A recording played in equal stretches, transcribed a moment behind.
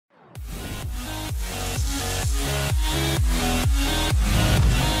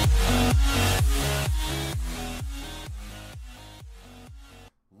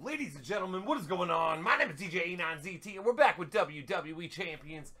gentlemen, what is going on? My name is djanonzt, and we're back with WWE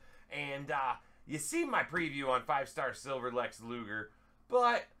Champions. And you see my preview on 5-star silver Lex Luger,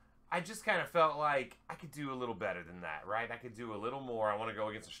 but I just kind of felt like I could do a little better than that, right? I could do a little more. I want to go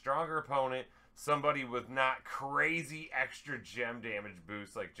against a stronger opponent, somebody with not crazy extra gem damage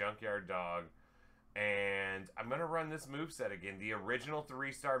boosts like Junkyard Dog. And I'm going to run this moveset again, the original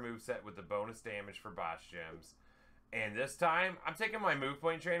 3-star moveset with the bonus damage for botch gems. And this time, I'm taking my move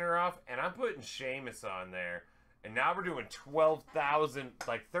point trainer off, and I'm putting Sheamus on there. And now we're doing 12,000,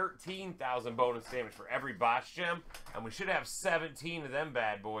 like 13,000 bonus damage for every botch gem. And we should have 17 of them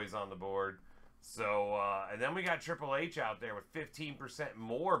bad boys on the board. So, and then we got Triple H out there with 15%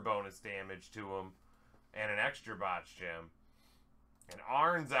 more bonus damage to him. And an extra botch gem. And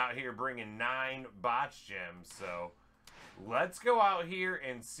Arn's out here bringing 9 botch gems. So, let's go out here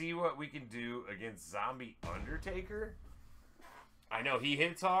and see what we can do against Zombie Undertaker. I know he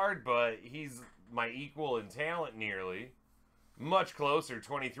hits hard, but he's my equal in talent nearly. Much closer,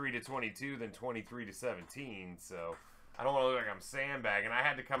 23-22 than 23-17. So, I don't want to look like I'm sandbagging. I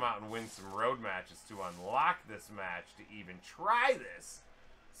had to come out and win some road matches to unlock this match to even try this.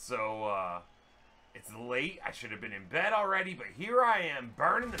 So, it's late. I should have been in bed already, but here I am,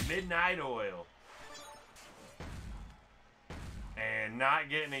 burning the midnight oil. And not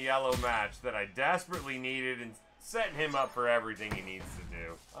getting a yellow match that I desperately needed and setting him up for everything he needs to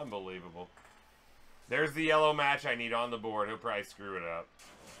do. Unbelievable. There's the yellow match I need on the board. He'll probably screw it up.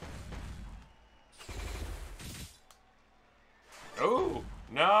 Ooh,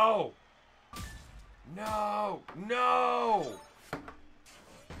 no. No, no.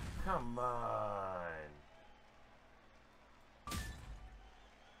 Come on.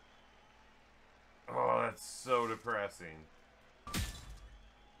 Oh, that's so depressing.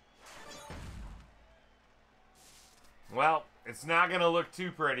 Well, it's not going to look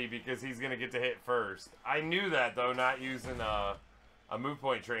too pretty because he's going to get to hit first. I knew that, though, not using a move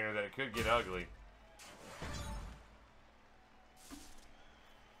point trainer, that it could get ugly.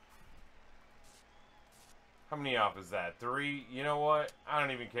 How many off is that? 3? You know what? I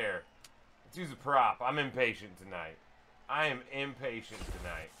don't even care. Let's use a prop. I'm impatient tonight. I am impatient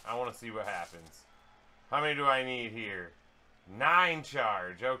tonight. I want to see what happens. How many do I need here? 9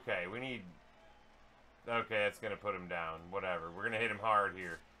 charge. Okay, we need... Okay, that's going to put him down. Whatever. We're going to hit him hard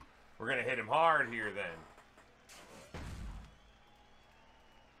here. We're going to hit him hard here then.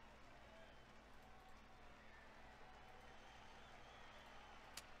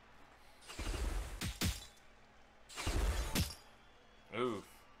 Oof.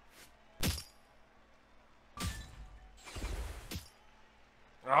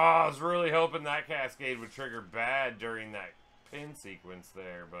 Oh, I was really hoping that cascade would trigger bad during that pin sequence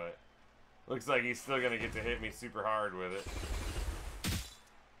there, but looks like he's still going to get to hit me super hard with it.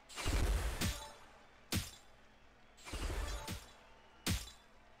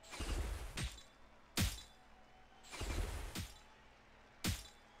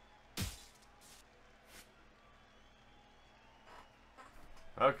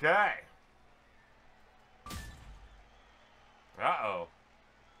 Okay. Uh-oh.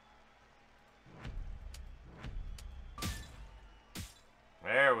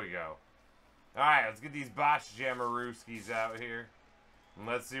 There we go. Alright, let's get these botch Jammerooskis out here. And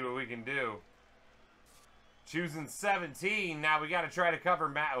let's see what we can do. Choosing 17. Now we got to try to cover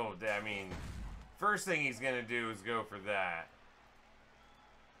Matt. Oh, I mean, first thing he's going to do is go for that.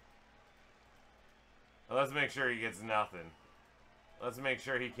 Well, let's make sure he gets nothing. Let's make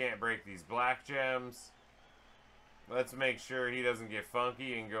sure he can't break these black gems. Let's make sure he doesn't get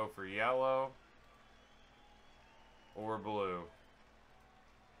funky and go for yellow or blue.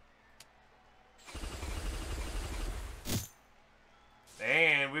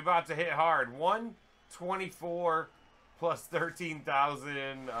 And we're about to hit hard. 124 plus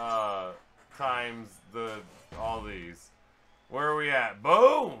 13,000 times all these. Where are we at?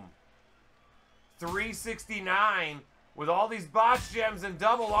 Boom! 369 with all these botch gems and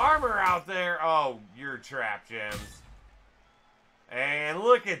double armor out there. Oh, you're trap gems. And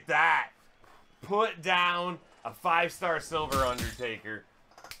look at that. Put down a 5-star silver Undertaker.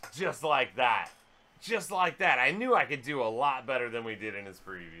 Just like that. Just like that. I knew I could do a lot better than we did in his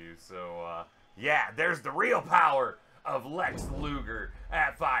preview. So, yeah, there's the real power of Lex Luger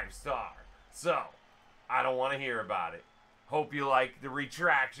at 5-star. So, I don't want to hear about it. Hope you like the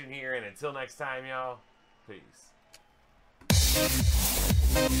retraction here. And until next time, y'all, peace.